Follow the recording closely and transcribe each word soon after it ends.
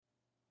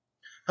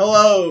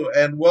Hello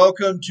and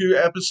welcome to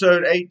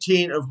episode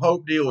 18 of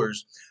Hope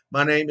Dealers.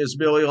 My name is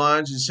Billy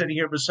Lyons, and sitting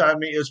here beside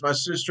me is my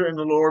sister in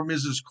the Lord,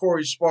 Mrs.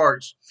 Corey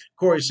Sparks.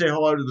 Corey, say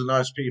hello to the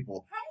nice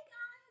people. Hey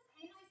guys,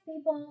 hey nice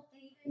people,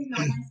 and even not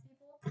nice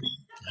people.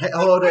 Hey,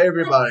 hello to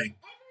everybody.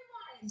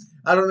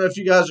 I don't know if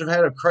you guys have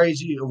had a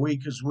crazy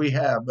week as we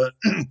have, but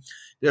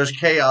there's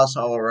chaos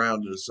all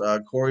around us.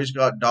 Corey's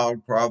got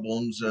dog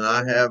problems, and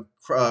I have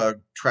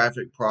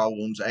traffic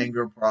problems,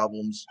 anger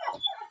problems.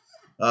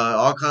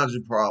 All kinds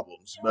of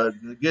problems. But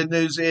the good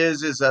news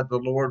is that the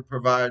Lord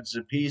provides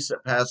a peace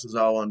that passes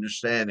all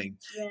understanding,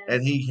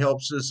 and He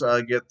helps us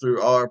get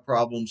through all our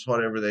problems,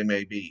 whatever they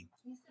may be.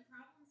 He's the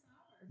problem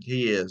solver.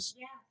 He is.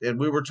 Yeah. And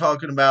we were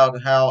talking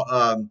about how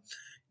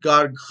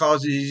God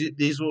causes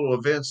these little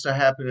events to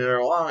happen in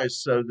our lives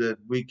so that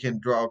we can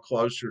draw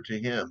closer to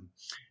Him,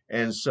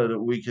 and so that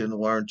we can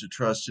learn to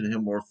trust in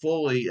Him more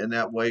fully, and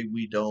that way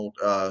we don't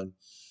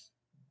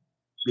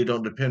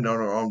depend on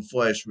our own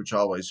flesh, which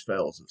always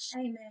fails us.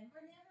 Amen.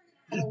 We're never going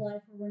to have a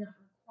life where we're not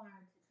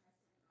required to trust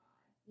in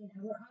God. You know,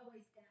 we're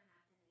always going to have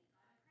to need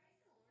God. And praise the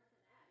Lord for that,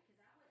 because I would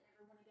never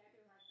want to go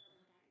through life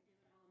feeling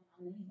like I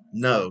can do it all on my own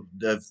anyway. No,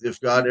 if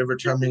God ever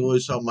turned me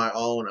loose on my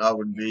own, I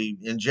would be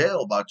in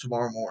jail by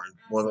tomorrow morning,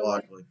 more than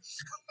likely.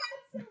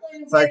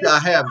 In fact, I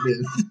have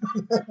been.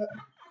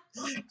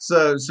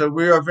 So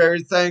we are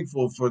very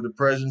thankful for the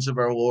presence of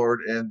our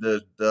Lord and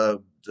the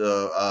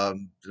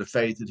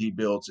faith that He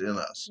builds in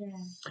us. Yeah.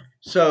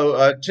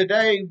 So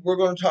today we're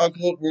going to talk.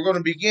 We're going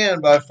to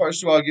begin by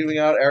first of all giving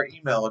out our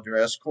email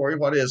address. Corey,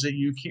 what is it?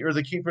 You're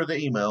the keeper of the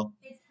email.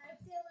 It's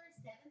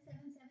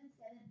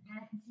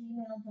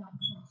HopeDealerz7777@gmail.com.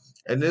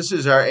 And this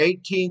is our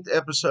 18th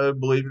episode,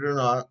 believe it or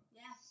not.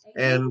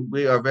 And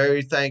we are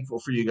very thankful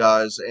for you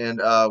guys, and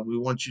we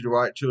want you to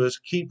write to us.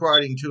 Keep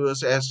writing to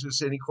us. Ask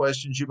us any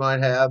questions you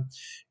might have.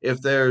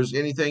 If there's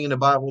anything in the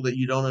Bible that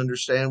you don't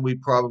understand, we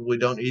probably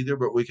don't either,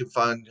 but we can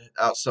find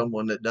out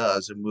someone that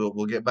does, and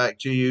we'll get back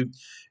to you.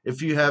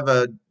 If you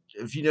know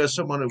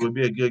someone that would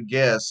be a good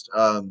guest,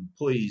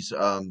 please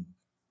Send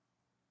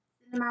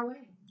them our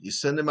way. you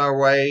send them our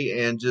way,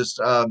 and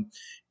just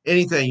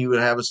anything you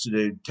would have us to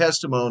do,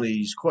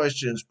 testimonies,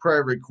 questions,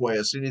 prayer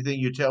requests, anything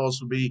you tell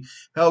us will be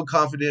held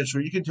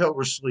confidential. You can tell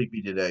we're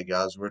sleepy today,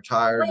 guys. We're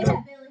tired. Wait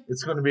up, Billy.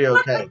 It's going to be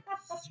okay.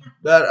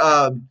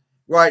 But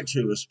write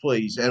to us,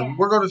 please. And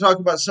we're going to talk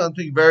about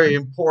something very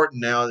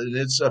important now, and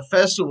it's a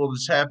festival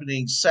that's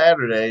happening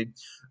Saturday,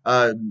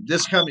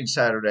 this coming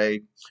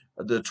Saturday,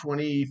 the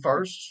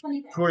 21st?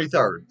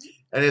 23rd.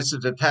 And it's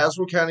at the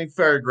Tazewell County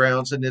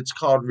Fairgrounds, and it's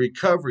called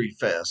Recovery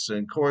Fest.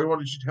 And Corey, why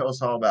don't you tell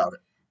us all about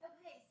it?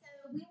 Okay, so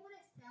we want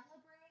to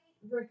celebrate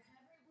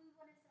recovery. We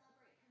want to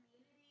celebrate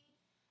community. When we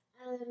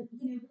are in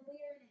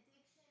addiction,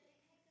 it takes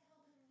a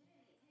whole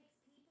community. It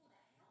takes people to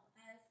help us come out of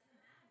that.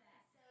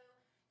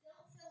 So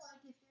don't feel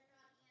like if you're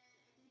not in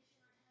addiction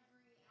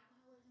recovery,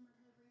 alcoholism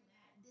recovery,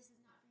 that this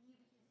is not for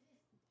you, because it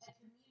is a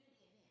community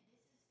event.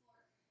 This is for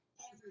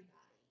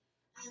everybody.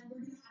 We're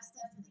going to have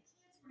stuff for the kids.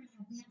 We're going to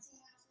have bouncy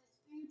houses,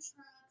 food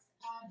trucks.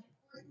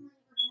 Importantly,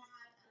 we're going to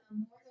have a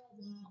memorial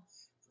walk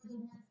for the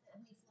ones that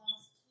we've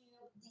lost to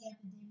the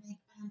epidemic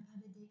of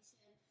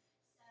addiction. So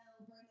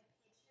bring a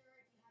picture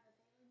if you have a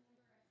family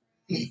member, a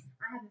friend.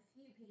 I have a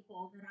few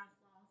people that I've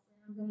lost,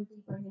 and I'm going to be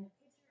bringing a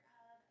picture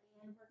of, and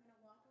we're going to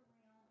walk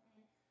around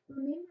and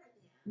remember them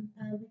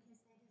because they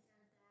deserve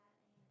that,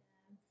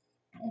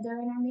 and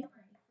they're in our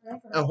memory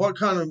forever. And what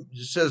kind of,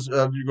 it says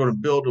you're going to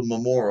build a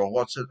memorial.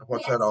 What's that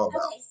all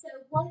about? Okay, so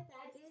what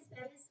that is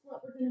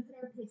what we're going to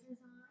put our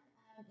pictures on.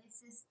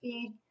 It's this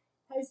big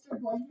poster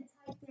blanket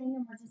type thing,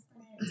 and we're just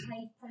going to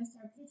post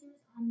our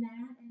pictures on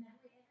that, and that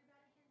way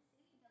everybody can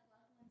see the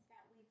loved ones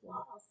that we've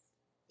lost.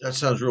 That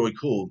sounds really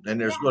cool. And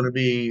there's going to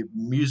be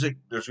music.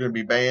 There's going to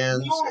be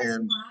bands.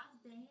 And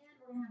live band.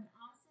 We're going to have an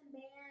awesome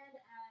band.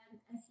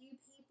 A few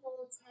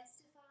people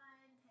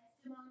testifying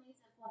testimonies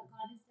of what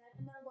God has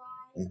done in their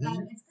lives. It's going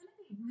to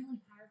be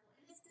really powerful,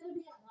 and it's going to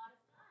be a lot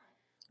of fun.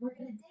 We're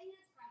going to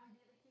dance, probably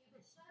do the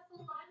Cupid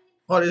Shuffle.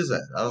 What is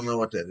that? I don't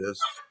know what that is. It's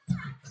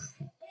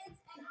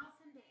an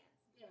awesome dance,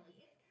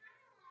 Billy. It's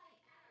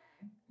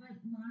kind of like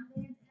line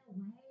dance in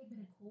a way,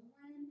 but a cool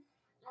one.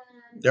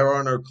 There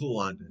are no cool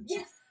line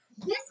dances.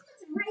 Yes, this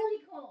one's really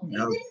cool.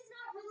 No. This is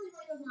not really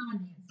like a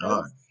line dance.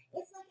 All right.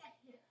 It's like a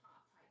hip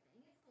hop type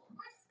thing. It's cool.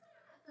 We're just gonna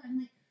have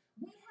fun. Like,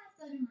 we have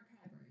fun in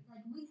recovery.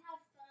 Like, we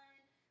have fun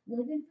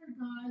living for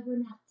God.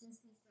 We're not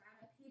just these dried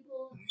up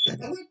people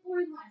that live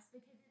boring lives,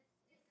 because it's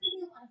gonna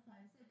be a lot of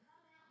fun. So come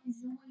out and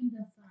join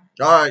the fun.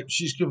 All right,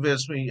 she's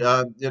convinced me.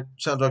 It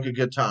sounds like a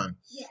good time.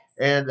 Yes.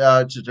 And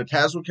it's at the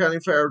Tazewell County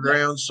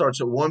Fairgrounds.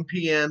 Starts at 1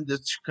 p.m.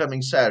 this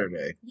coming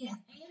Saturday. Yes,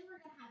 and we're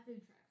going to have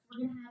food trucks.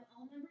 We're going to have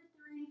all number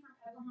 3 from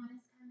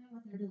Pocahontas coming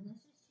with their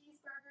delicious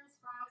cheeseburgers,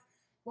 fries.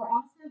 We're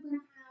also going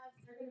to have,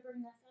 they're going to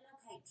bring the funnel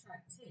cake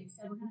truck too.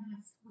 So we're going to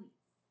have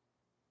sweets.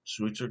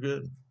 Sweets are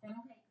good.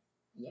 Funnel cake.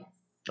 Yes.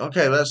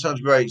 Okay, that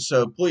sounds great.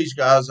 So please,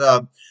 guys,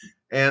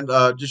 and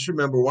just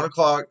remember 1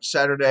 o'clock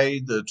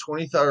Saturday, the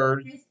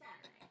 23rd.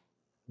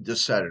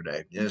 This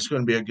Saturday, and it's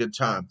going to be a good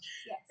time.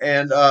 Yes.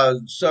 And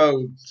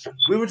so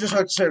we would just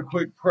like to say a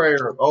quick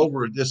prayer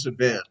over this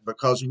event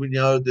because we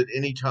know that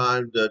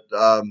anytime that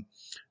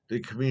the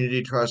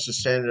community tries to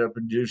stand up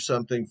and do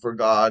something for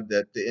God,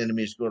 that the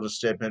enemy is going to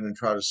step in and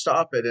try to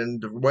stop it.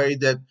 And the way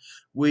that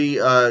we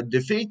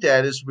defeat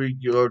that is we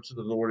go to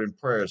the Lord in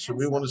prayer. So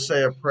we want to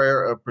say a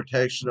prayer of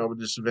protection over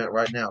this event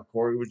right now.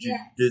 Corey, would you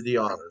do the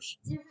honors?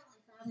 Dear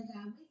Heavenly Father,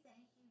 God, we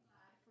thank you,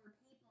 God, for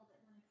people that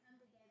want to come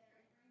together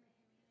and bring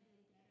the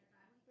community together,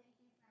 God. We thank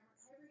you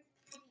for every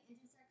community and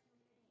just our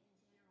community in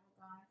general,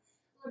 God.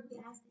 Lord, we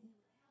ask that you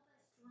would help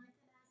us,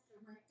 strengthen us,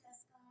 direct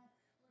us, God.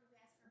 Lord, we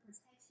ask for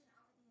protection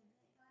over the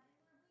event, God.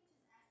 And Lord, we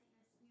just ask that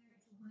your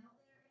spirit dwell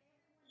there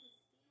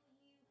and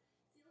everyone just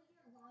feel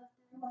your love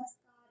through us,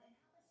 God, and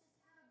help us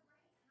just have a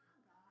great time,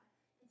 God.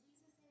 In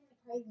Jesus' name we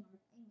pray,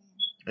 Lord.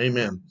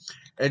 Amen. Amen.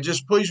 And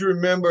just please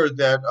remember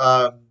that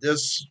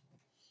this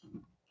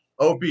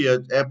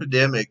opiate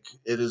epidemic,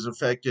 it has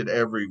affected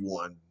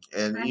everyone.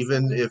 And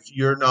even if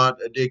you're not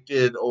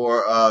addicted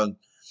or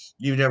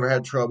you've never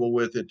had trouble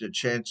with it, the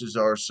chances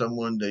are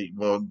someone that,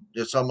 well,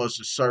 it's almost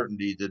a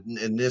certainty that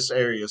in this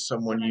area,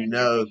 someone you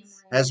know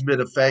has been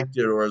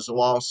affected or has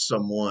lost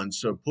someone.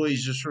 So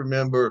please just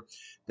remember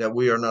that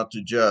we are not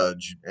to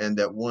judge and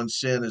that one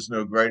sin is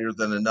no greater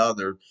than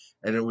another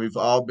and that we've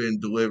all been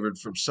delivered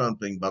from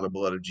something by the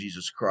blood of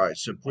Jesus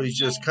Christ. So please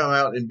just come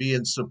out and be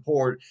in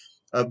support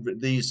of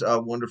these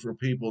wonderful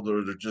people that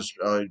are just,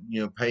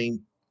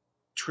 paying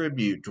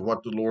tribute to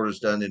what the Lord has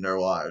done in their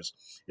lives.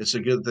 It's a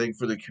good thing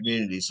for the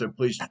community. So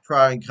please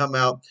try and come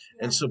out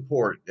and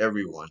support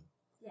everyone.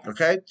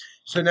 Okay?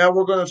 So now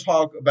we're going to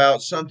talk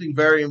about something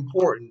very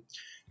important.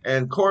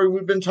 And Corey,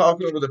 we've been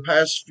talking over the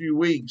past few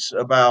weeks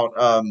about,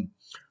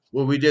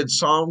 well, we did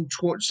Psalm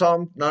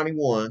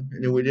 91,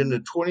 and then we did the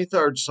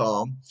 23rd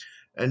Psalm.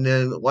 And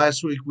then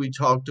last week we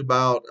talked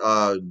about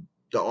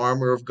the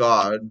armor of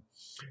God.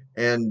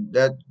 And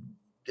that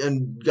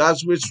and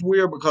guys, it's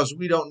weird because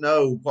we don't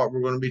know what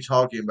we're going to be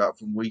talking about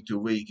from week to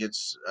week.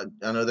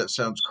 I know that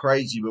sounds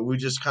crazy, but we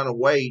just kind of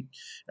wait,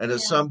 and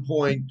at some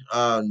point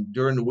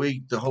during the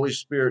week, the Holy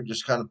Spirit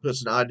just kind of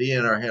puts an idea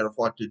in our head of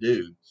what to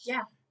do.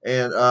 Yeah.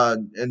 And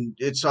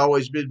it's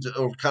always been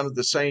kind of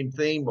the same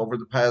theme over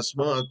the past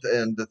month,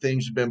 and the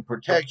theme's been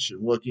protection.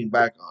 Looking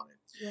back on it.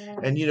 Yeah.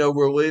 And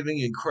we're living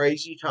in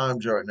crazy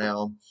times right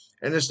now.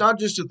 And it's not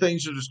just the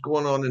things that are just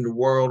going on in the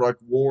world, like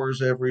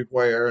wars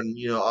everywhere and,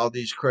 all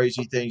these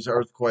crazy things,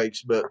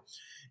 earthquakes, but,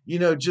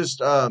 just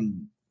the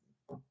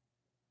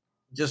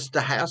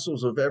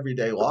hassles of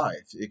everyday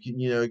life. It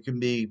can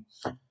be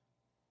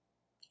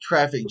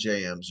traffic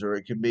jams, or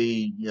it can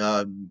be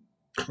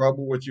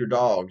trouble with your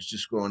dogs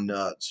just going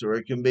nuts, or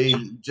it can be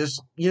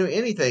just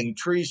anything,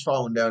 trees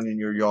falling down in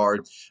your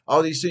yard,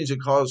 all these things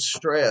that cause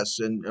stress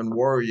and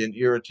worry and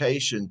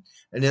irritation.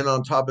 And then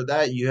on top of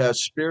that, you have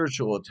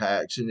spiritual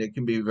attacks, and it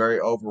can be very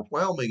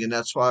overwhelming. And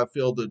that's why I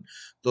feel that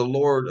the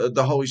Lord,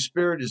 the Holy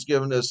Spirit, has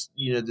given us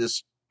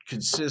this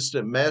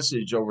consistent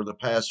message over the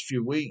past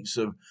few weeks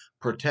of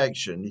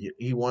protection.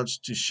 He wants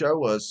to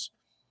show us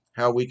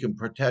how we can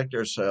protect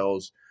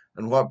ourselves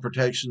and what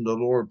protection the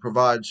Lord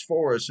provides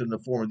for us in the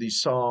form of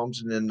these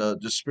Psalms and in the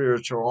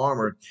spiritual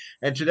armor.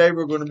 And today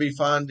we're going to be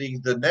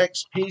finding the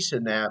next piece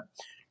in that.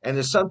 And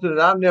it's something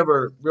that I've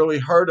never really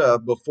heard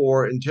of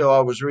before until I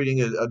was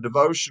reading a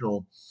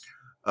devotional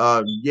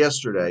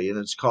yesterday, and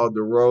it's called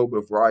the Robe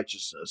of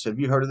Righteousness. Have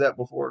you heard of that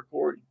before,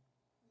 Corey?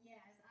 Yes,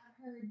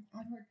 I've heard people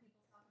talk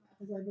about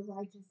the Robe of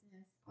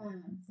Righteousness, the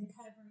covering of the Holy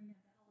Spirit.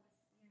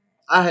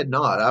 I had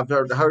not. I've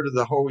heard of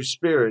the Holy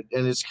Spirit,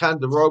 and it's kind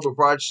of the robe of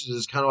righteousness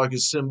is kind of like a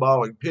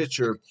symbolic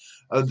picture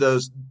of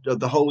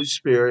the Holy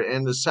Spirit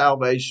and the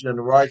salvation and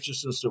the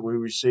righteousness that we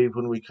receive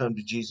when we come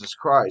to Jesus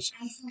Christ.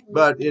 Absolutely.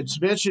 But it's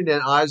mentioned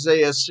in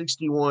Isaiah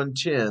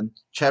 61:10,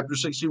 chapter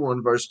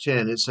 61, verse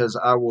 10. It says,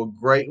 "I will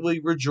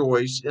greatly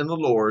rejoice in the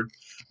Lord;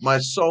 my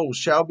soul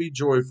shall be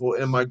joyful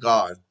in my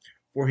God,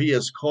 for He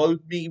has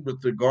clothed me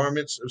with the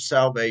garments of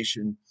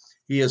salvation;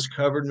 He has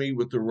covered me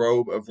with the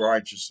robe of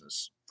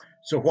righteousness."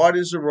 So, what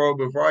is the robe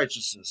of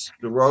righteousness?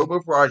 The robe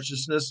of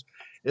righteousness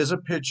is a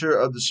picture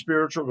of the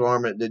spiritual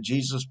garment that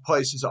Jesus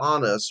places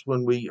on us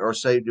when we are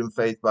saved in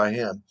faith by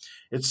Him.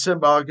 It's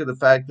symbolic of the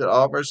fact that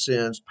all of our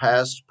sins,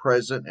 past,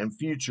 present, and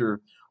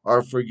future,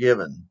 are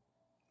forgiven.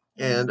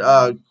 And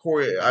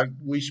Corey,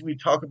 we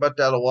talk about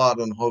that a lot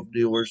on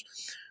HopeDealerz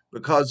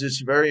because it's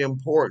very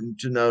important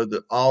to know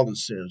that all the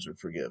sins are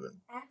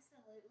forgiven.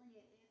 Absolutely, it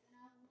is. And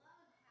I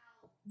love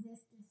how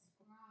this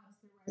describes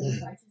the robe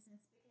of righteousness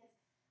because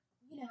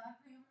I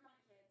pray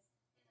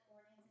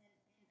over my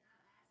kids in the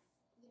mornings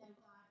and I ask, God, Lord,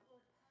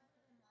 cover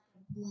them like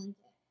a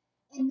blanket.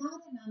 And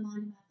not in my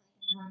mind am I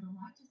thinking the robe of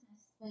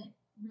righteousness, but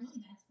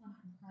really that's what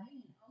I'm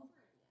praying over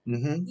them.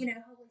 Mm-hmm.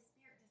 Holy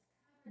Spirit,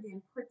 just cover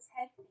them,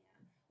 protect them,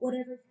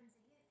 whatever comes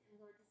against them,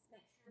 Lord, just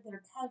make sure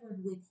they're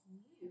covered with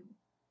you.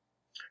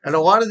 And a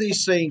lot of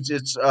these things,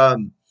 it's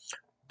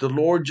the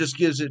Lord just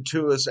gives it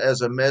to us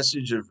as a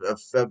message of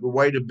a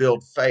way to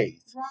build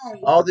faith.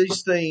 Right. All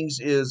these things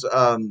is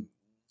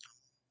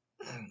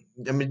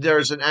I mean,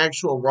 there's an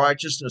actual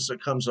righteousness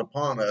that comes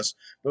upon us.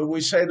 But when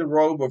we say the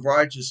robe of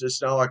righteousness,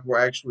 it's not like we're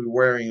actually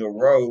wearing a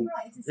robe.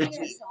 Right, it's a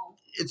spiritual.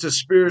 It's a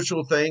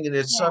spiritual thing, and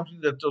it's Yeah.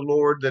 something that the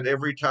Lord, that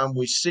every time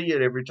we see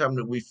it, every time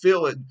that we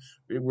feel it,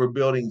 we're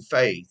building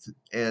faith.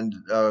 And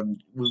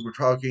we were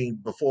talking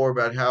before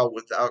about how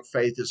without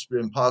faith it's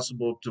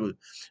impossible to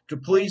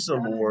please the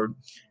Lord.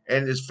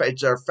 And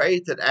it's our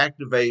faith that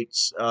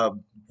activates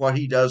what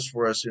He does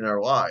for us in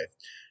our life.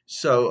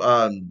 So,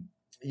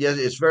 yes,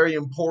 it's very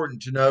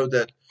important to know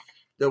that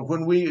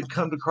when we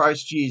come to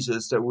Christ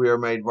Jesus, that we are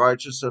made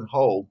righteous and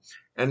whole.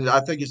 And I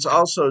think it's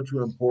also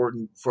too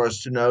important for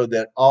us to know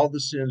that all the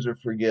sins are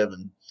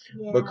forgiven,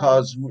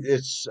 because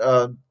it's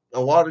a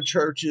lot of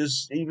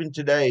churches, even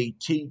today,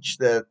 teach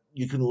that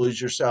you can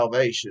lose your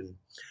salvation.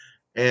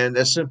 And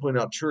that's simply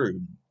not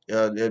true.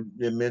 It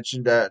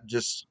mentioned that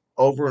just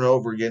over and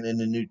over again in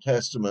the New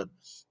Testament,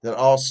 that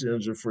all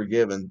sins are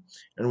forgiven.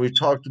 And we've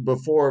talked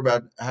before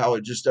about how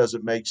it just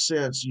doesn't make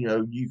sense. You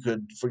know, you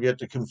could forget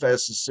to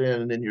confess a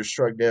sin and then you're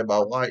struck dead by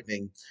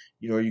lightning.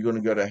 You know, are you going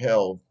to go to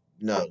hell?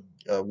 No.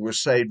 We're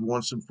saved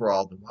once and for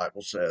all, the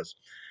Bible says.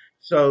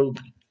 So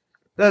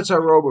that's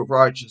our robe of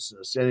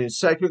righteousness. And in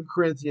 2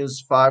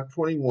 Corinthians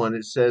 5:21,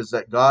 it says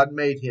that God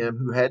made him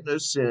who had no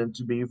sin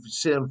to be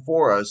sin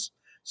for us,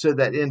 so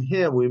that in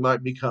him we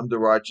might become the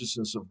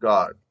righteousness of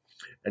God.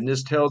 And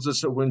this tells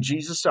us that when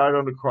Jesus died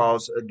on the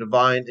cross, a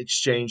divine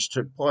exchange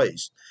took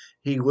place.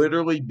 He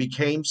literally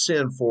became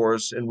sin for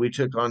us, and we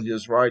took on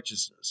his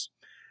righteousness.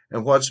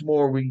 And what's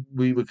more,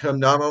 we become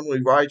not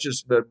only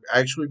righteous, but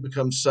actually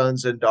become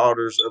sons and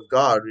daughters of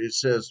God. It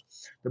says,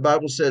 the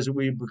Bible says that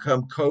we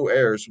become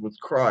co-heirs with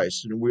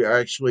Christ, and we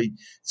actually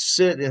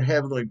sit in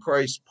heavenly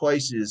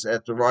places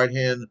at the right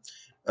hand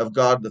of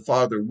God the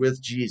Father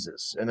with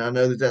Jesus. And I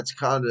know that that's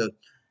kind of,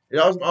 it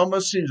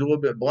almost seems a little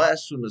bit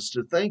blasphemous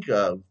to think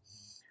of,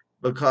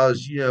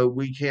 because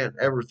we can't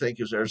ever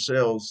think of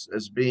ourselves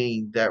as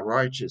being that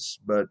righteous,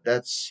 but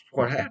that's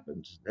what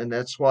happened. And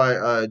that's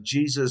why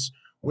Jesus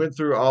went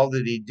through all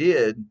that he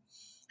did,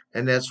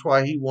 and that's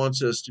why he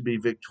wants us to be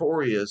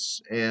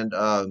victorious and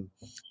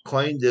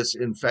claim this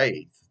in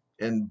faith.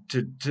 And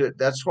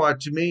that's why,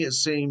 to me, it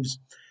seems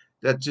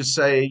that to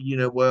say,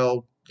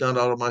 well, not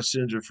all of my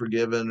sins are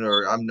forgiven,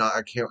 or I'm not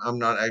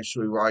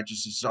actually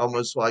righteous, it's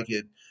almost like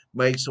it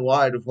makes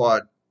light of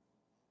what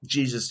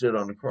Jesus did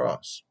on the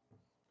cross.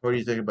 What do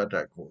you think about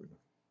that, Corey?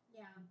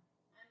 Yeah. I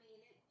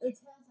mean, it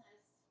tells us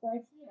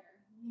right here,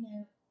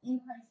 in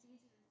Christ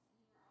Jesus,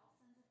 you are all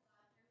sons of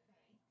God through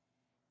faith.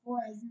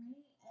 For as many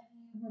of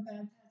you were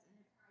baptized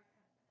into Christ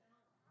have put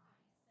on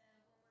Christ.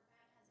 So when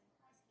we're baptized in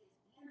Christ, He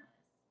is in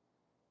us.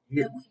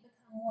 Yeah. So we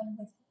become one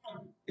with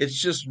Him. It's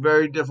just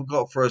very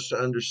difficult for us to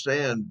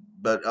understand,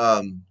 but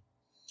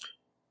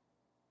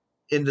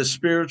in the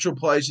spiritual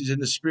places,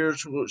 in the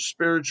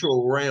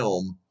spiritual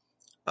realm,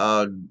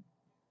 uh,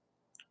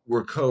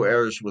 we're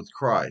co-heirs with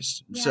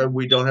Christ. Yeah. So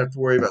we don't have to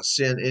worry about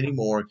sin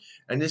anymore.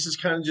 And this is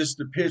kind of just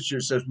the picture.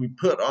 It says we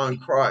put on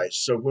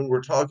Christ. So when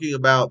we're talking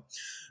about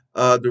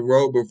the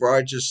robe of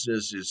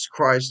righteousness, is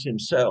Christ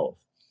himself.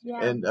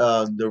 Yeah. And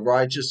the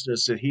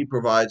righteousness that he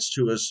provides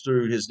to us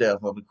through his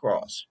death on the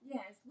cross.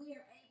 Yes, we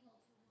are able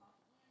to walk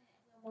in it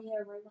when we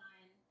are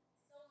relying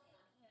solely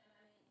on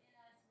Him. I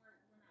mean, in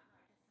us, we're not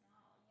righteous at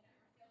all. We're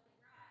filthy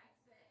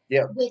rags. But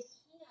yeah, with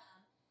Him,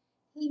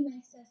 He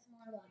makes us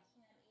more like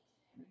Him each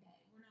and every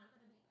day. We're not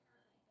going to be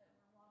perfect, but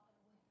we're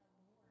walking with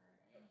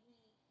the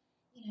Lord.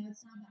 And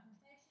it's not about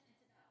perfection,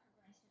 it's about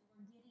progression.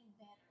 We're getting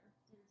better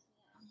through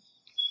Him.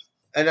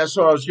 And that's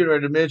what I was getting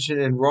ready to mention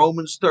in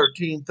Romans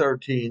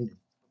 13:13.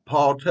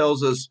 Paul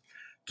tells us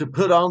to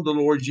put on the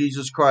Lord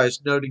Jesus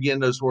Christ. Note again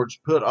those words,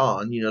 put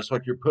on. It's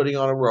like you're putting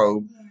on a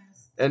robe.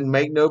 Yes. And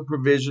make no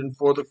provision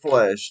for the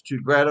flesh to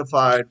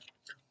gratify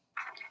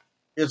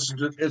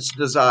its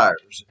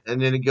desires.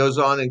 And then it goes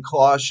on in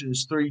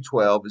Colossians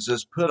 3:12. It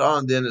says, put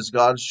on then as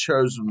God's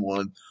chosen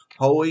one,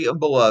 holy and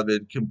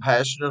beloved,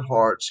 compassionate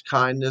hearts,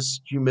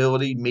 kindness,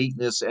 humility,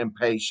 meekness, and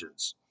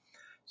patience.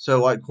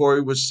 So like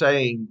Corey was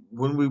saying,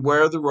 when we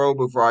wear the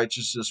robe of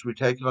righteousness, we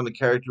take on the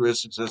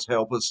characteristics that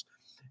help us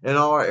in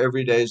all our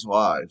everyday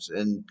lives.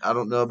 And I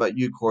don't know about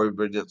you, Corey,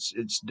 but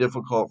it's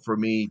difficult for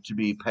me to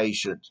be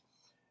patient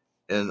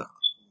in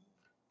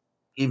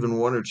even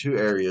one or two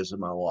areas of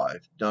my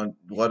life,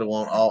 let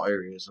alone all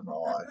areas of my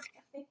life.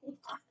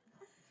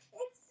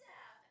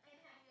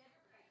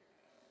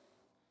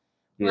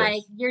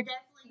 Like, you're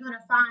definitely going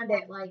to find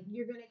it. Like,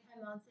 you're going to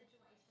come on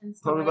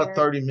situations. Probably about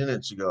 30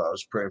 minutes ago, I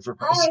was praying for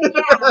myself.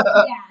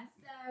 Oh, yeah.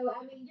 So,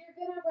 I mean, you're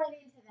going to run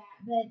into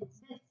that. But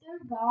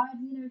through God,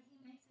 He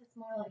makes us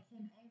more like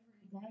Him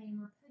every day. And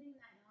we're putting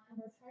that on.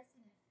 We're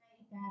trusting in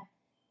faith that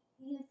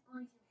He is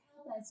going to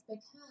help us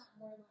become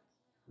more like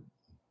Him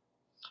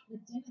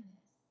with doing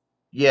this.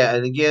 Yeah,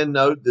 and again,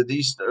 note that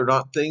these are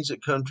not things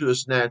that come to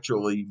us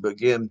naturally, but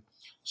again,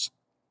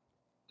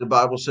 the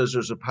Bible says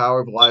there's a power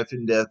of life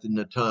and death in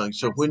the tongue.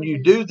 So when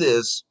you do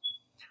this,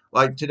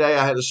 like today,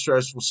 I had a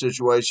stressful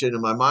situation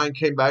and my mind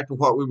came back to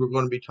what we were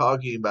going to be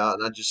talking about,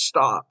 and I just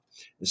stopped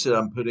and said,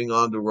 I'm putting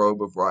on the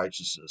robe of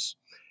righteousness.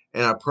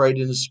 and I prayed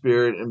in the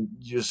spirit, and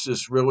just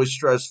this really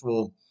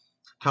stressful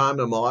time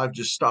in my life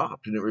just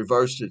stopped and it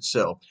reversed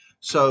itself.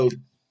 So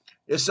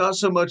it's not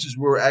so much as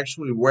we're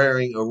actually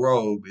wearing a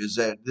robe, is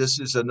that this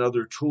is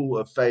another tool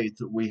of faith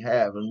that we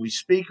have, and we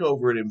speak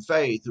over it in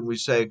faith, and we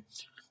say,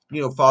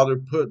 Father,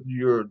 put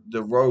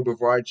the robe of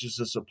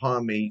righteousness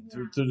upon me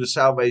through the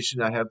salvation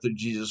I have through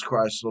Jesus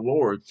Christ the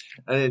Lord.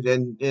 And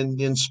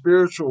in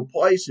spiritual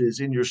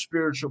places, in your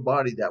spiritual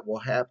body, that will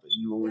happen.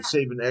 You will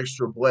receive an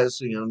extra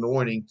blessing and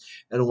anointing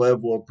and a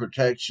level of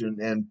protection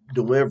and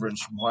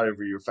deliverance from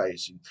whatever you're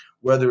facing,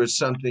 whether it's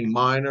something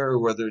minor or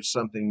whether it's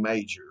something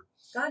major.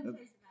 God cares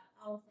about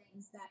all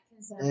things that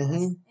concern us, and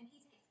He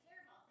takes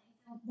care of all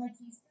things. And like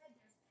you said,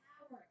 there's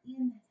power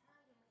in the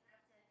tongue, and we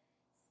have to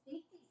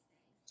speak these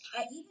things.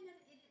 Even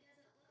if it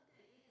doesn't look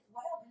good, it is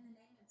well in the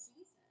name of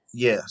Jesus.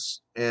 Yes,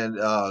 and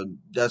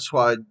that's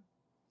why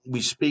we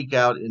speak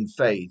out in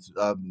faith.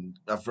 I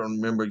don't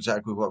remember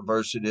exactly what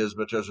verse it is,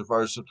 but there's a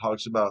verse that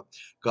talks about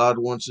God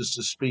wants us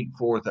to speak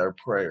forth our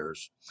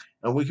prayers,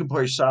 and we can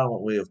pray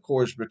silently, of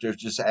course, but there's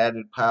just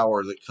added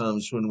power that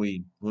comes when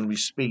we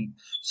speak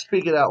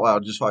it out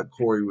loud, just like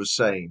Corey was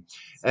saying.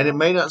 And it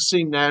may not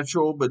seem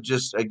natural, but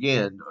just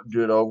again,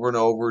 do it over and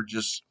over.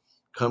 Just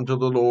come to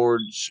the Lord,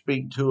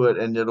 speak to it,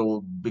 and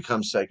it'll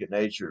become second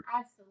nature.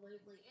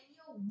 Absolutely, and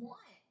you'll want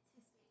to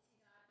speak to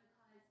God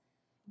because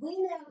we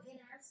know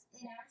in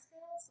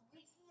ourselves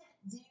we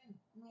can't do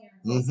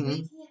miracles. We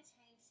can't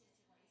change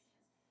situations,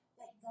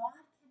 but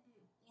God can do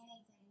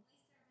anything. We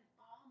serve an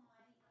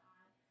Almighty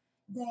God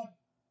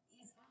that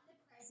is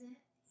omnipresent.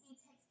 He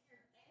takes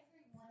care of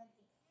everyone,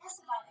 and He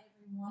cares about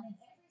everyone in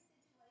every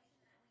situation that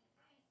we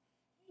face.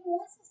 He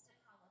wants us to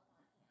call upon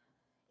Him.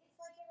 It's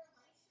like a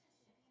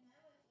relationship, If you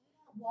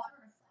don't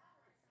water a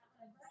flower, it's not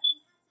going to grow.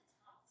 We have to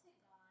talk to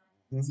God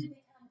to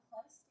become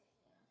close to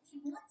Him. He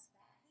wants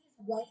that. He's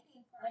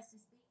waiting for us to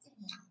speak to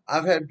Him.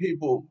 I've had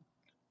people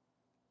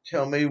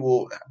tell me,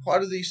 well, why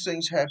do these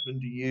things happen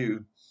to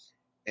you?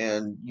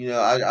 And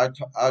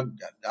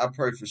I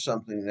pray for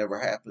something that never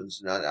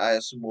happens, and I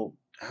ask them, well,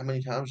 how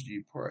many times do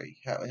you pray?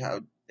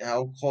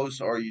 How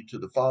close are you to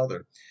the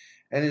Father?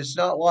 And it's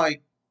not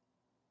like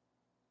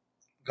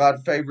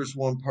God favors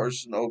one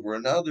person over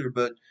another,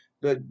 but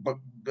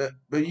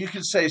you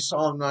can say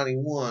Psalm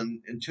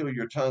 91 until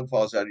your tongue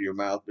falls out of your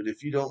mouth. But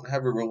if you don't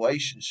have a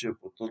relationship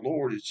with the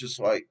Lord, it's just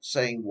like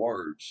saying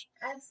words.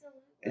 Absolutely.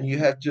 And you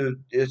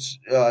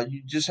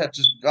just have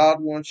to,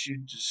 God wants you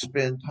to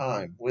spend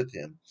time with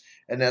Him.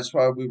 And that's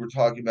why we were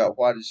talking about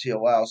why does He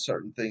allow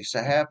certain things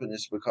to happen?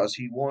 It's because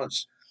He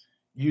wants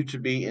you to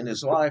be in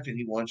His life and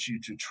He wants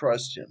you to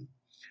trust Him.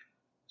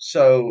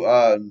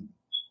 So,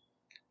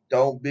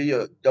 don't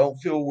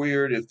feel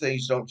weird if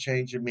things don't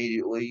change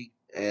immediately,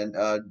 and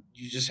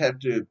you just have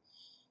to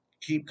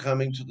keep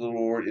coming to the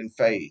Lord in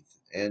faith,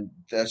 and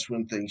that's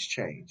when things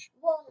change.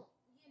 Well,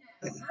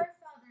 our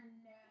Father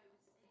knows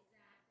exactly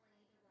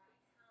the right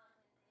time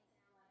when things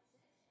in our life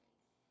should change.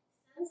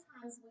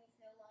 Sometimes we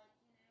feel like,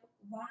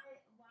 why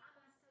am I still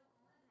going through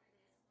this?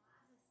 Why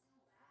is it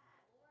so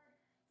bad?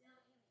 Lord,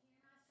 don't you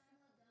hear my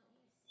struggle? Don't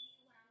you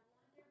see what I'm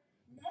going through?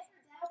 Never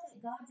doubt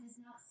that God does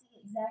not see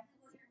exactly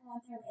what you're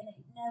going through and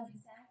know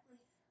exactly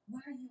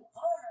where you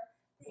are,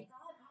 but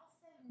God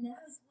also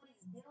knows what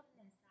He's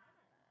building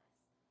inside of us.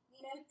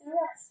 Through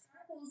our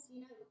struggles,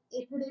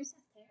 it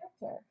produces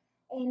character.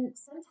 And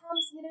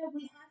sometimes,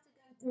 we have to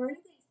go through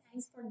these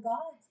things for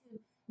God to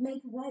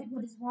make right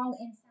what is wrong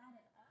inside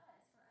of us,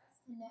 for us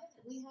to know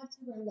that we have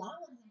to rely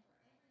on Him for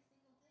every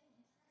single thing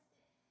and trust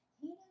that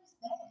He knows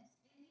best.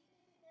 And even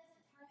if it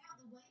doesn't turn out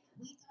the way that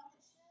we thought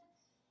it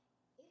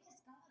should, it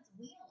is God's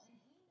will and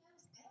He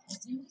knows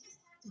best. And we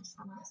just have to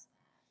trust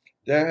that.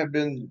 There have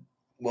been,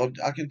 well,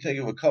 I can think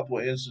of a couple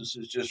of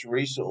instances just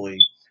recently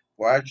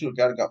where I actually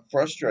got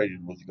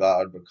frustrated with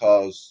God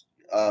because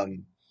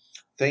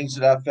things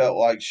that I felt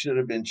like should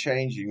have been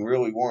changing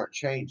really weren't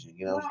changing.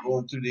 I was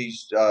going through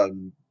these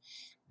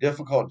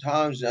difficult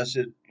times, and I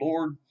said,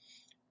 Lord,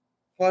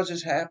 why is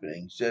this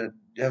happening? He said,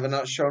 have I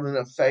not shown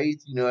enough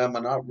faith? Am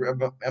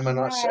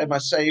I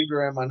saved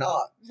or am I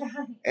not?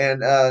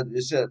 And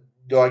it said,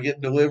 do I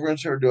get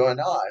deliverance or do I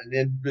not?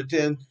 But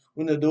then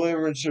when the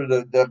deliverance or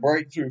the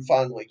breakthrough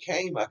finally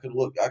came, I could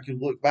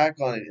look back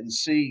on it and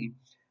see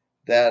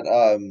that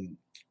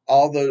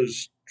all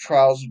those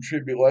trials and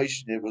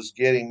tribulation, it was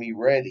getting me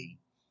ready,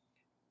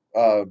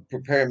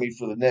 preparing me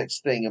for the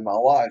next thing in my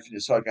life. And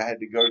it's like I had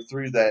to go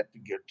through that to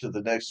get to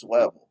the next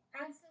level.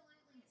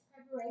 Absolutely, it's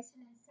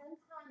preparation, and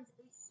sometimes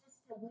it's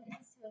just a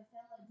witness to a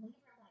fellow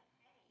believer, like,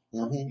 hey,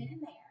 I've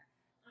been there.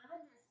 I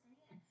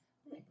understand,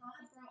 but God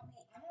brought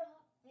me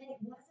out, and it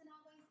wasn't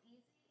always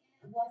easy,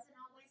 and it wasn't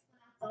always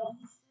when I thought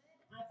He should.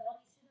 I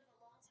thought He should have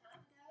a long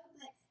time ago,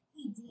 but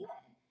He did,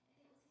 and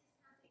it was His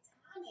perfect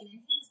timing, and He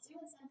was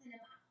doing something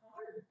in my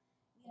heart.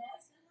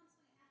 Sometimes we have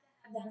to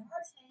have that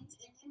heart change,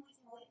 and then we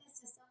can witness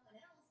to someone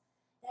else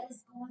that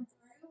is going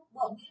through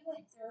what we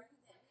went through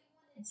that we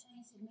wanted to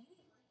change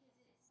immediately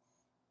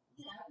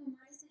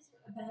because it's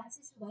when we're in a bad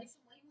situation,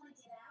 we want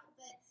to get out,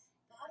 but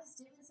God is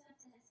doing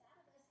something inside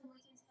of us, and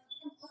we can tell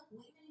Him, look,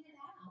 we made it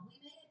out. We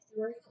made it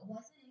agree. It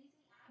wasn't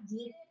easy. I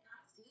get it.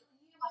 I feel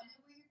you. I know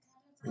where you're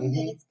coming from.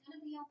 That it's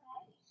gonna be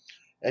okay.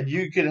 And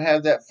you can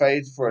have that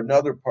faith for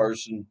another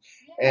person.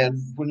 And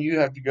Yes. when you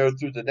have to go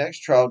through the next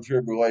trial and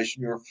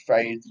tribulation, your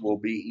faith will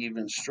be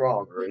even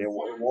stronger. And it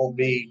won't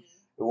be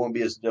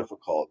as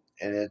difficult.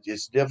 And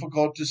it's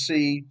difficult to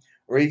see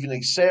or even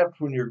accept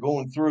when you're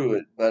going through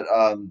it. But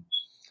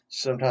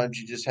sometimes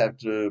you just have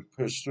to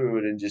push through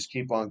it and just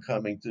keep on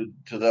coming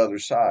to the other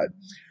side.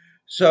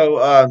 So,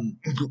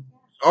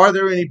 are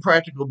there any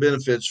practical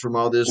benefits from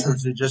all this, or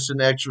is it just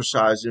an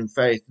exercise in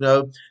faith?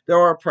 No, there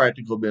are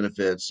practical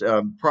benefits.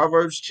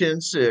 Proverbs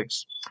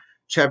 10:6,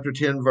 chapter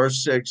 10,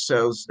 verse 6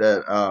 says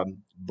that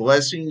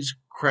blessings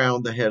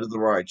crown the head of the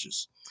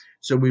righteous.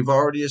 So we've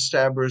already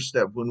established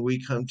that when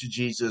we come to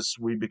Jesus,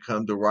 we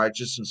become the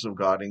righteousness of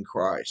God in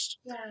Christ.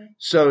 Yeah.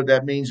 So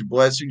that means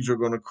blessings are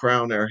going to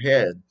crown our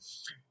head.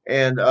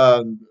 And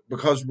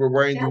because we're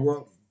wearing the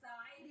robe.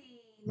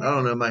 I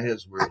don't know, my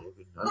head's weird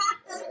looking.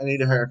 I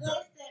need a haircut.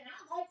 Listen,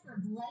 I like for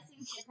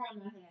blessings to crown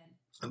my head.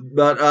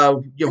 But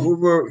yeah,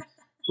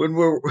 when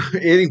we're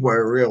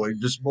anywhere really,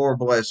 just more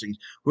blessings.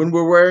 When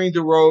we're wearing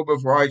the robe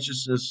of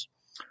righteousness,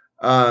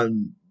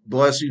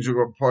 blessings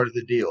are a part of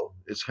the deal.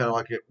 It's kind of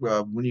like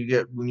when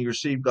you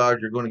receive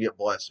God, you're going to get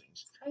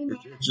blessings. Amen.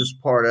 It's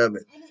just part of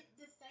it. And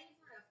the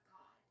favor of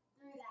God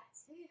through that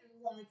too,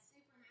 like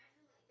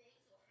supernaturally things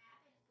will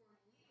happen for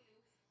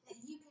you that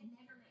you could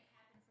never make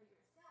happen for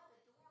yourself.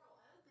 The door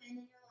will open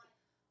and you're like,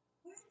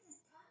 where did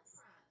this come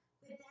from?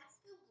 But that's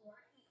the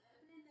Lord. He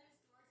opening those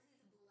doors.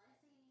 He's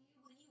blessing you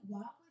when you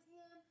walk with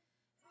Him.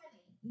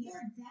 Honey,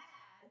 your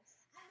dad.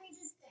 I mean,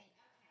 just think.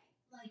 Okay,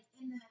 like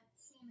in the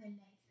human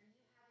nature, you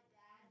have a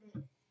dad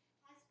that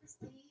has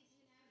prestige. You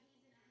know, he's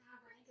in a high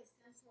rank of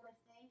some sort of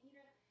thing. You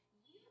know,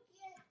 you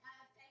get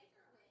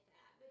favor with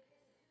that because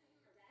of who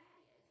your dad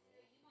is. You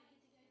know, you might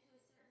get to go to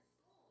a certain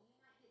school. You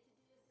might get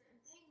to do a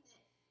certain thing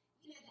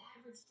that the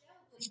average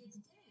Joe wouldn't get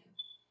to do.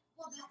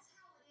 Well, that's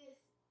how it is,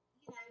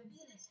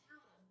 being a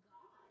child of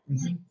God.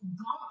 Like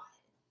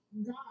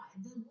God,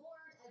 the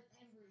Lord of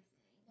everything.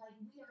 Like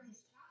we are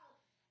His child.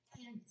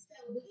 And so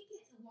we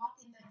get to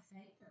walk in that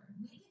favor.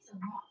 We get to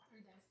walk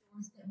through those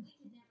doors that we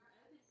could never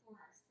open for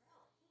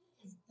ourselves.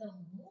 He is the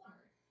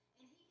Lord,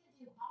 and He can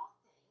do all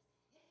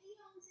things, and He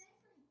owns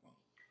everything.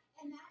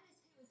 And that is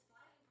who is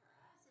fighting for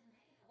us and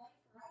making a way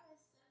for us,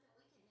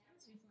 something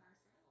we could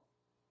never do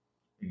for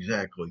ourselves.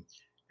 Exactly.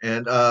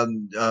 And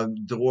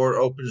the Lord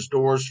opens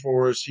doors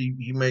for us.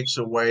 He makes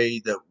a way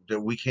that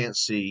we can't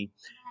see.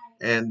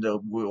 Right. And a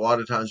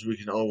lot of times we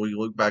can only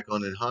look back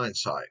on in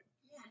hindsight.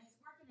 Yeah, and He's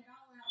working it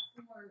all out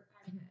for our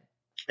good.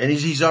 And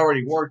he's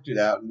already worked it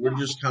out, and we're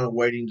just kind of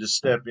waiting to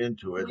step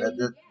into it.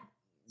 Waiting,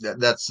 yeah.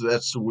 That's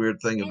the weird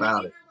thing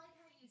about it. And I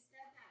like how you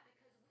said that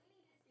because we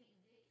need to speak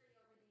victory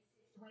over these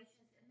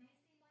situations that may seem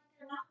like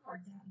they're not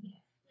worked out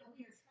yet. But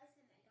we are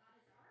trusting that God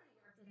has already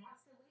worked it out,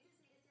 so we just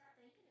need to start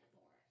thanking Him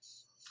for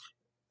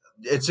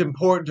it. It's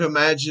important to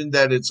imagine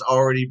that it's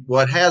already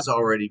what has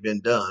already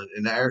been done,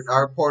 and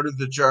our part of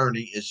the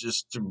journey is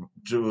just to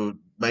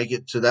make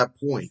it to that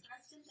point.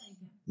 Trust and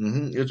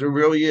thank Him. It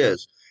really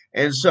is.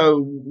 And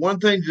so,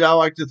 one thing that I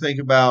like to think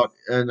about,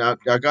 and I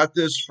got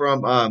this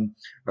from a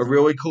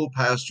really cool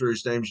pastor.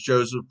 His name's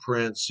Joseph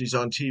Prince. He's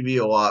on TV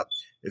a lot.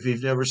 If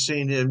you've never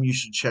seen him, you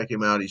should check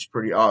him out. He's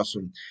pretty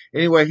awesome.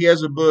 Anyway, he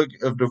has a book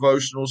of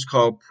devotionals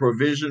called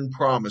Provision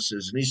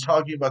Promises, and he's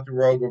talking about the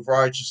robe of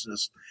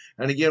righteousness.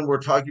 And again, we're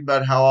talking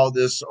about how all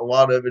this, a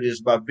lot of it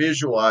is by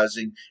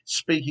visualizing,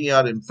 speaking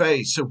out in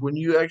faith. So when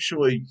you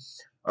actually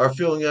are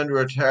feeling under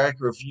attack,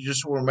 or if you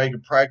just want to make a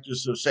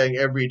practice of saying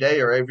every day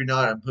or every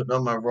night, I'm putting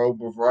on my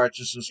robe of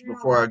righteousness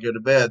before I go to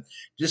bed,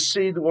 just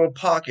see the little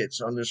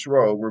pockets on this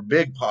robe, or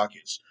big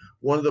pockets.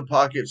 One of the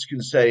pockets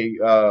can say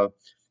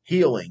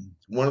healing.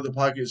 One of the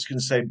pockets can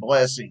say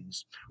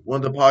blessings.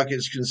 One of the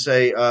pockets can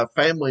say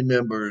family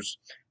members.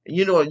 And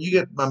you know what? You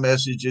get my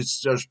message.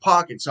 There's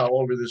pockets all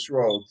over this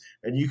robe,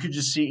 and you can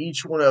just see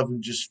each one of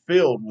them just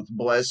filled with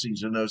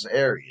blessings in those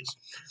areas,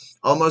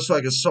 almost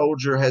like a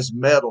soldier has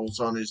medals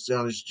on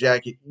his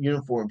jacket,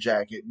 uniform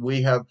jacket.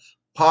 We have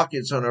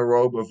pockets on our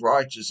robe of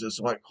righteousness.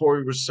 Like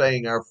Corey was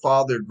saying, our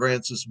Father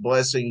grants us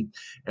blessing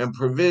and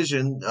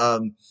provision.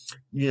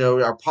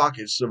 Our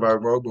pockets of our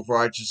robe of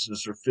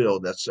righteousness are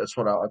filled. That's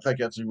what I think.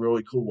 That's a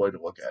really cool way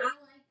to look at it. I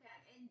like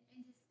that, and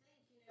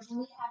just think, when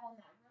we have on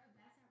that robe,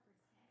 that's our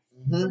protection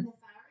Mm-hmm. from the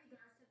fiery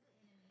darts of the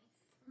enemy,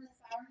 from the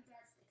fiery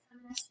darts that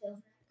come at our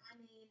children. I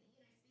mean,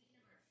 speaking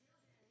of our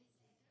children,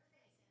 these days they're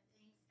facing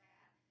things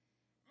that,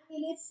 I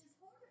mean, it's just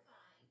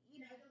horrifying, to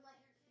let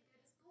your kid go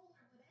to school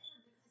or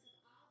whatever because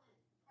of all the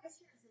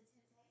pressures and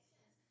temptations.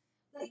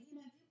 But,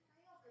 you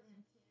pray over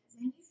them kids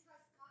and you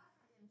trust God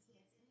for them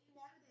kids. And you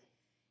know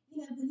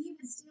that, when you've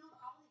instilled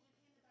all that you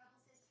can, the Bible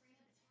says, train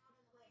up a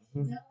child in the way it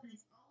should go when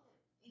it's older.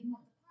 It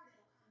won't depart,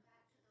 it'll come back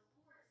to the Lord. So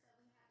we have to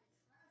trust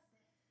that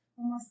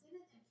when we're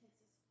sending them kids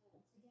to school,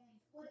 to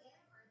games,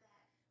 whatever,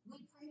 that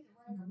we pray the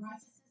robe of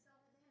righteousness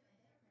over them and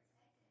they're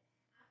protected.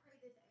 I pray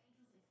that the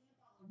angels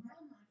encamp all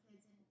around my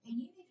kids, and you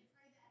need to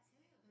pray that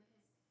too, because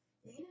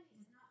the enemy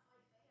does not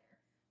fight fair.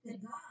 But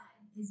God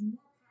is more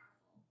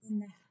powerful than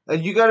that.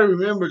 And you got to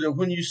remember that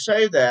when you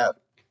say that,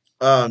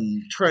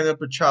 train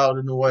up a child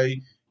in the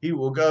way he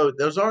will go.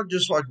 Those aren't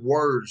just like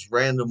words,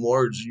 random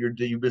words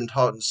you've been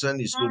taught in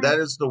Sunday school. Right. That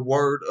is the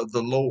word of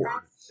the Lord.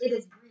 It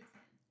is written.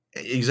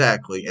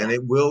 Exactly, and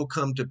it will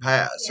come to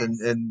pass. Yes.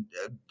 And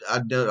I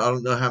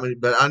don't know how many,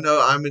 but I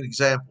know I'm an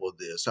example of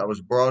this. I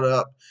was brought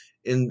up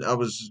when I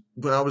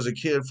was a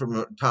kid from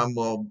a time,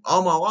 well,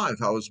 all my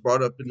life I was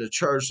brought up in the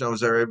church, and I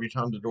was there every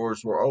time the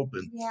doors were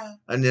open. Yeah.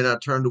 And then I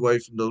turned away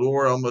from the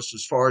Lord almost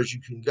as far as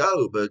you can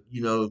go. But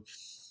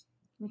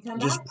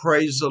just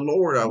praise the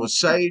Lord. I was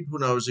saved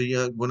when I was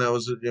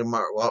in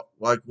my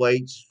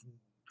late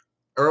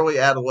early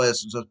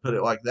adolescence. Let's put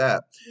it like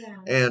that. Yeah.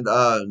 And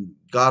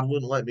God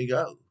wouldn't let me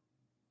go.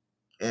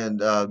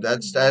 And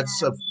that's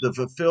the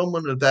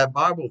fulfillment of that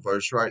Bible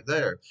verse right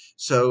there.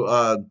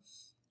 So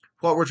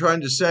what we're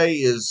trying to say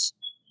is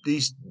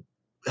these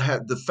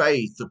have the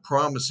faith, the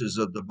promises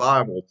of the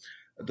Bible.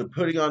 The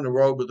putting on the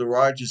robe of the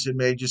righteous, it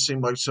may just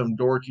seem like some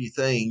dorky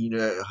thing,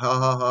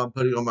 I'm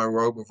putting on my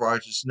robe of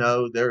righteousness.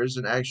 No, there is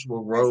an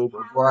actual robe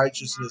of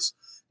righteousness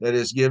that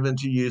is given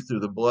to you through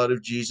the blood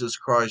of Jesus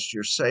Christ,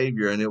 your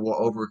Savior, and it will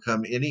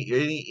overcome any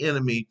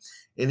enemy,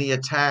 any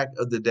attack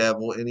of the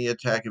devil, any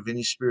attack of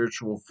any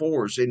spiritual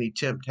force, any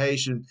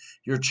temptation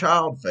your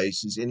child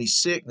faces, any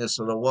sickness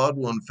that a loved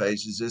one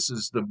faces. This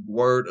is the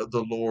word of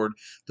the Lord.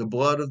 The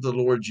blood of the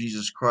Lord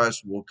Jesus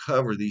Christ will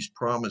cover these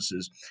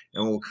promises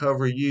and will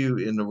cover you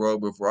in the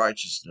robe of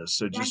righteousness.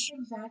 So that's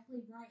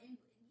exactly right. And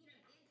talk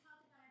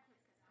about our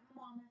kids, because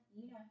I'm a mama,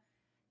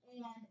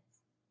 and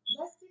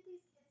let's get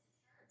these kids to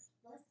church.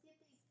 Let's get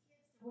these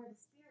kids to where the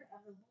Spirit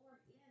of the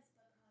Lord is,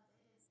 because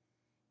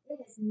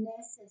it is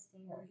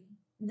necessary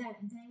that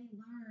they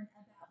learn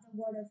about the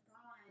Word of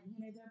God,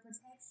 their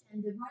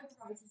protection, the robe of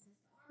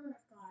righteousness, the armor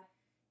of God.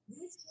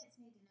 These kids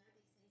need to know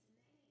these things,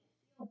 and they need to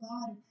feel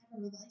God and have a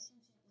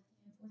relationship with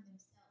Him for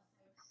themselves.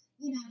 So,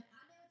 I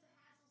know it's a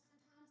hassle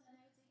sometimes, I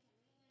know it's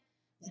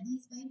inconvenient, but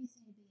these babies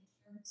need to be in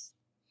church.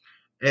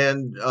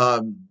 And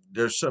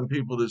there's some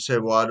people that say,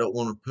 well, I don't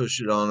want to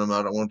push it on them. I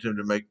don't want them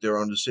to make their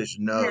own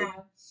decision. No.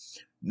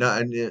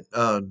 And you're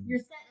setting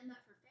them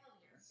up for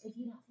failure if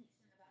you don't teach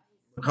them about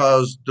Jesus.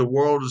 Because the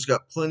world has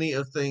got plenty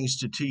of things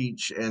to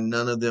teach, and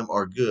none of them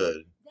are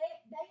good. They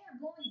are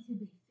going to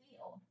be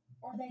filled.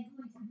 Are they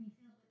going to be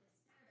filled with the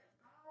Spirit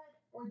of God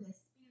or the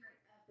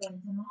spirit of the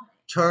demonic?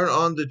 Turn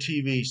on the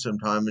TV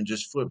sometime and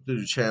just flip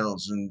through the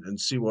channels and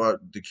see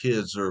what the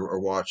kids are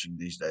watching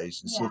these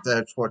days, and see if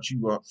that's what you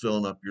want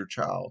filling up your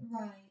child.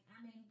 Right.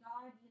 I mean,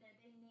 God,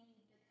 they need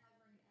the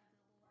covering of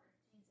the Lord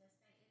Jesus.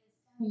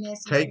 It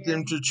is so necessary. Take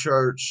them to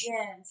church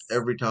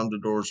every time the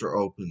doors are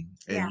open,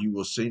 and you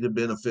will see the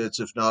benefits.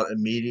 If not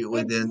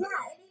immediately, then and even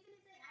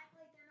if they act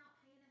like they're not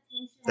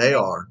paying attention, they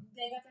are.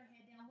 They got their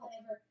head down,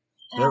 whatever.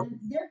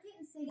 They're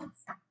getting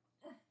seeds.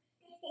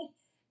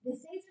 The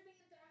seeds are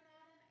being thrown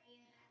at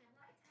them, and at the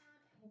right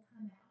time, it will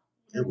come out.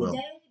 It will. The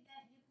day that you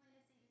plant a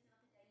seed is not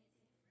the day you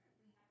see the fruit.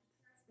 We have to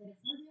trust that if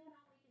we're doing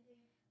all we can do,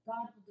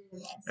 God will do the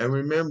rest. And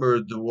remember,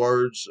 the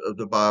words of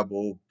the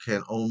Bible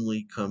can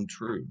only come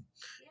true.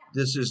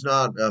 This is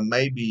not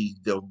maybe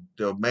they'll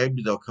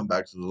come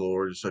back to the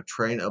Lord. It's a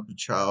train up a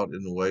child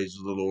in the ways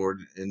of the Lord,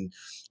 and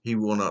he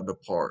will not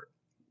depart.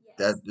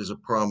 That is a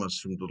promise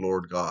from the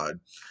Lord God.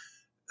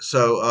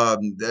 So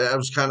that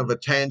was kind of a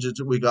tangent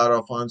that we got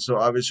off on. So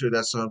obviously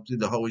that's something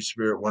the Holy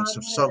Spirit wants.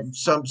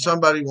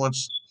 Somebody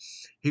wants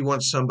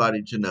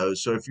somebody to know.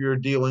 So if you're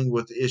dealing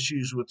with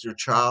issues with your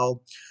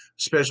child,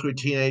 especially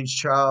teenage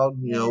child,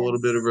 a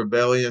little bit of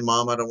rebellion,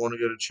 Mom, I don't want to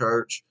go to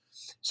church.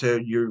 So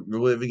you're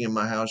living in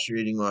my house, you're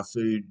eating my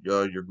food,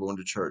 you're going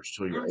to church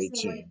till you're 18.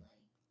 It's worth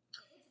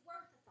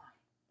the fight.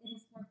 It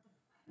is worth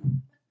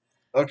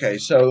the fight. Okay,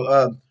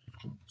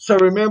 so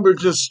remember,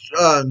 just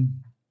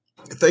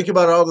think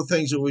about all the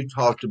things that we've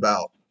talked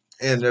about.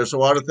 And there's a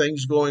lot of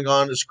things going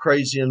on that's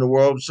crazy in the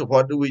world. So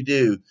what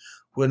do?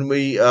 When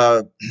we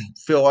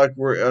feel like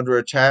we're under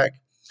attack,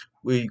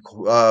 we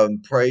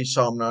pray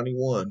Psalm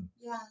 91.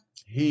 Yeah.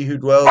 He who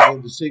dwells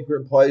in the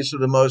secret place of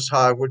the Most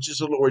High, which is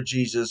the Lord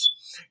Jesus,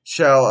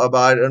 shall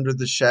abide under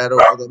the shadow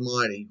of the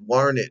Mighty.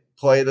 Learn it.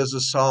 Play it as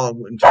a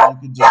song until you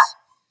can just...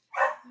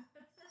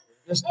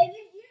 And if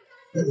you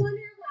guys are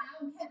wondering why I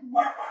don't get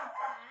more back,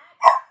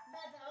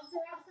 my dogs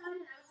are outside,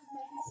 and I was just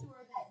making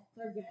sure that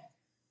they're good.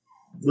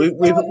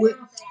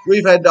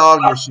 We've had dog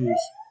issues.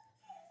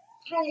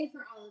 Pray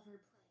for Oliver,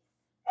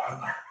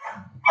 please.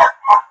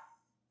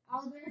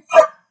 Oliver,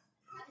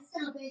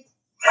 stop it.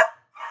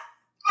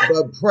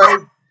 But pray,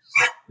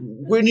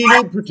 when you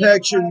need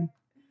protection,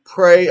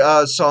 pray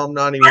Psalm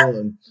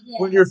 91. Yes.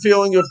 When you're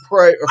feeling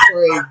afraid,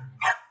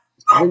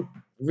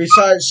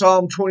 recite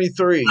Psalm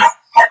 23.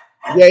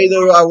 Yea,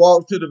 though I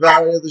walk through the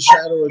valley of the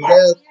shadow of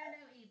death,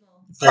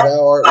 for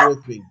thou art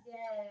with me.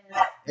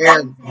 Yes.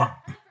 And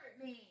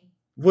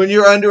when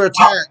you're under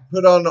attack,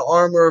 put on the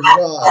armor of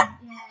God.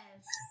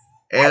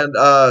 Yes.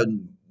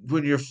 And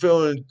when you're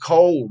feeling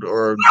cold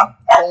or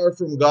far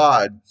from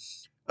God,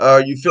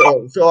 you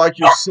feel like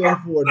you're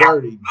sinful or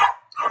dirty,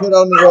 put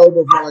on the robe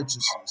of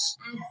righteousness.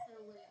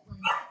 Absolutely.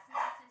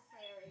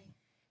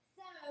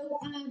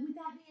 with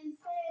that being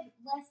said,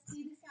 let's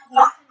do the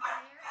salvation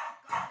prayer.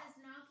 God is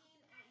knocking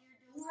at your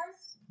door.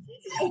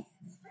 He's crazy.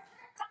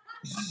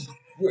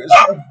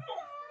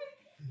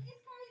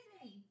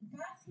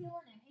 God's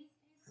healing him. He's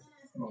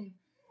going to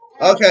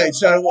Okay,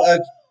 so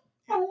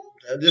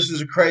this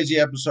is a crazy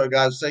episode,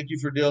 guys. Thank you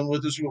for dealing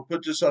with us. We'll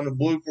put this on the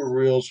blooper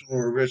reels when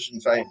we're rich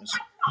and famous.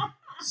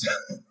 So,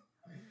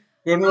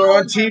 when we're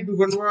on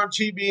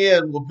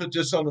TBN, we'll put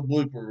this on the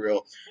blooper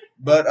reel.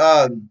 But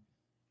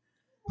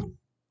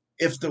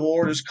if the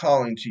Lord is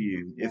calling to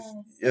you,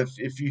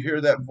 if you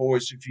hear that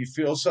voice, if you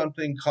feel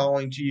something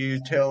calling to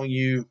you, telling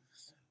you,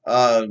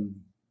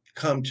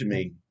 come to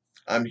me.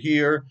 I'm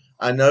here.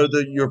 I know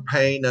your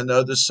pain. I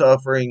know the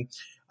suffering.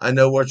 I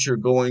know what you're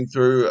going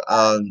through.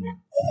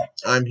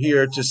 I'm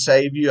here to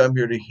save you. I'm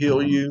here to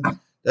heal you.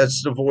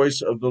 That's the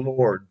voice of the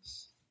Lord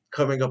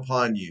coming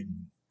upon you.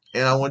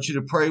 And I want you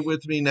to pray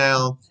with me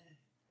now.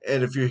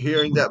 And if you're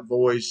hearing that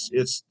voice,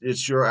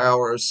 it's your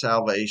hour of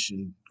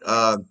salvation.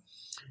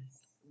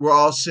 We're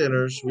all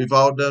sinners. We've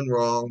all done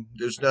wrong.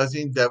 There's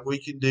nothing that we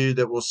can do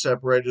that will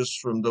separate us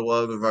from the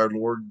love of our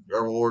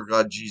Lord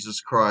God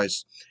Jesus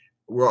Christ.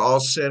 We're all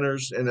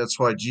sinners, and that's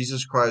why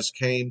Jesus Christ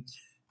came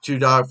to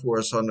die for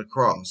us on the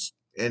cross.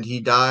 And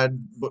he died,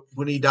 but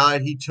when he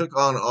died, he took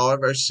on all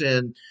of our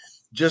sin,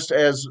 just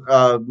as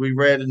we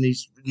read in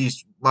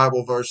these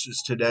Bible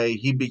verses today.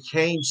 He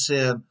became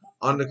sin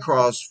on the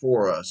cross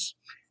for us.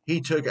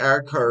 He took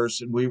our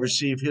curse, and we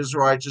receive his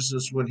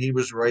righteousness when he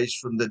was raised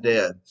from the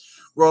dead.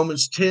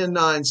 Romans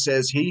 10:9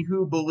 says, he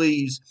who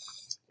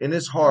believes in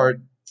his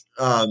heart,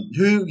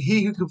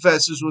 he who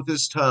confesses with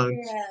his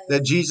tongue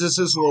that Jesus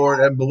is Lord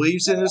and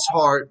believes in his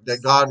heart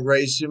that God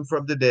raised him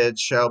from the dead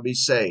shall be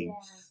saved.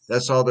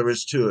 That's all there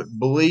is to it.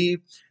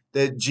 Believe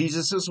that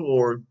Jesus is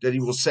Lord, that he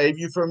will save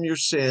you from your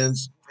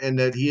sins, and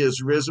that he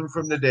is risen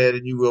from the dead,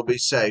 and you will be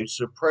saved.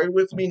 So pray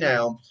with me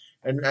now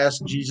and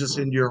ask Jesus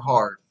into your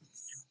heart.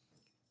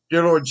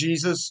 Dear Lord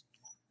Jesus,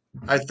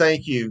 I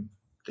thank you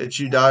that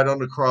you died on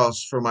the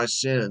cross for my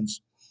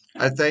sins.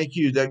 I thank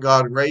you that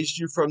God raised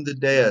you from the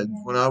dead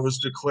when I was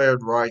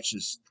declared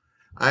righteous.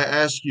 I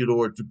ask you,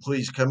 Lord, to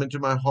please come into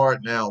my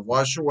heart now,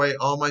 wash away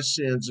all my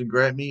sins, and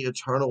grant me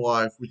eternal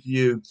life with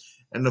you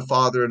and the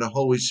Father and the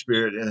Holy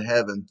Spirit in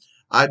heaven.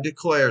 I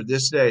declare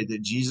this day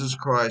that Jesus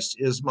Christ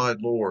is my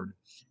Lord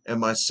and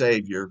my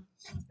Savior,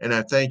 and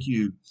I thank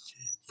you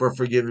for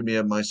forgiving me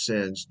of my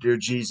sins. Dear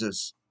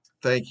Jesus,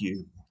 thank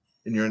you.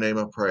 In your name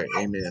I pray. Amen.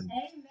 Amen. And if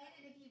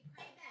you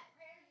prayed that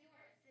prayer, you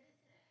are a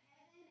citizen of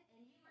heaven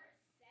and you are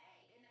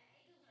saved. And the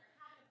angels are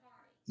having a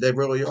party. They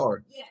really are.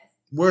 Yes.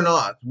 We're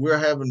not. We're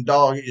having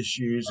dog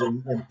issues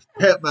and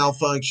pet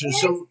malfunction.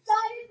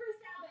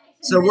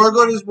 So we're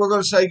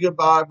gonna say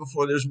goodbye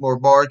before there's more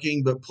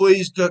barking. But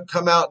please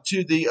come out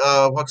to the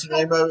what's the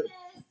name of it?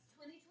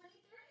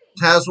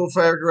 2023. Tazewell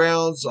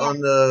Fairgrounds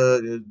on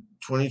the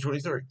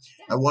 2023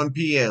 at 1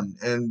 p.m.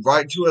 And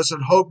write to us at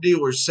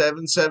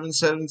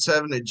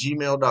HopeDealerz7777 at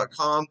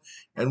gmail.com,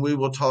 and we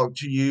will talk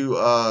to you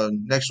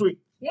next week.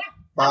 Yeah.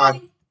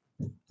 Bye.